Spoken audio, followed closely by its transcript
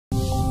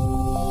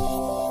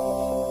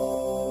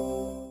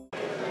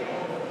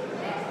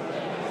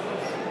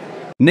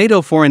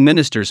NATO foreign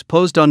ministers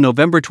posed on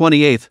November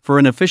 28 for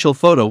an official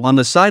photo on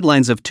the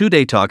sidelines of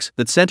two-day talks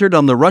that centered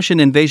on the Russian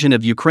invasion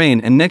of Ukraine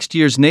and next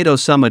year's NATO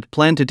summit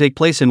planned to take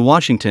place in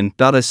Washington.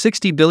 A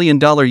 $60 billion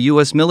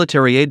U.S.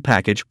 military aid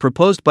package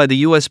proposed by the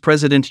U.S.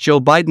 President Joe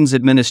Biden's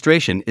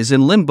administration is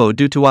in limbo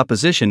due to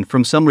opposition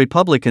from some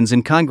Republicans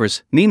in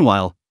Congress.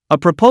 Meanwhile, a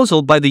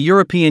proposal by the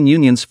European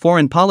Union's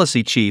foreign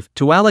policy chief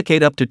to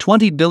allocate up to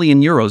 €20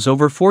 billion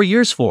over 4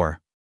 years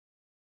for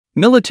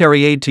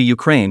military aid to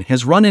Ukraine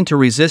has run into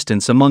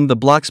resistance among the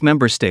bloc's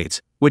member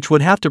states, which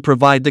would have to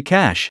provide the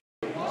cash.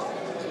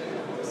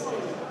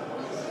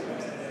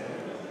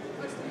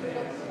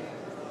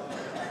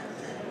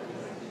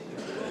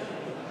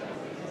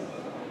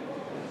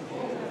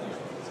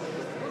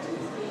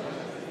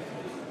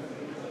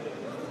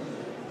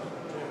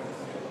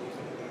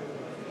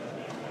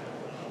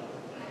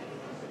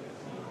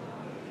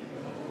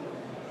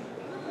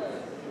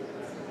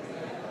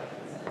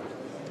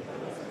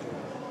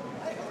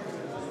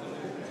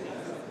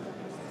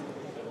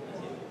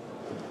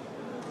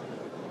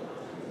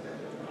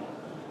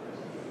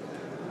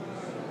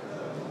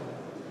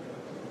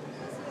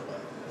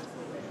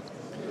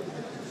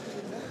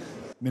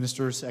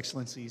 Ministers,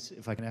 Excellencies,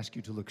 if I can ask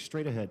you to look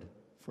straight ahead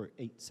for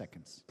 8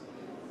 seconds.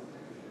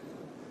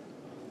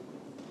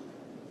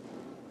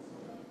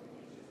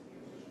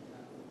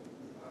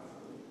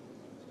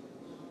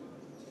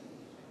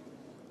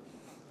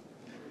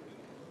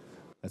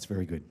 That's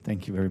very good.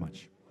 Thank you very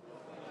much.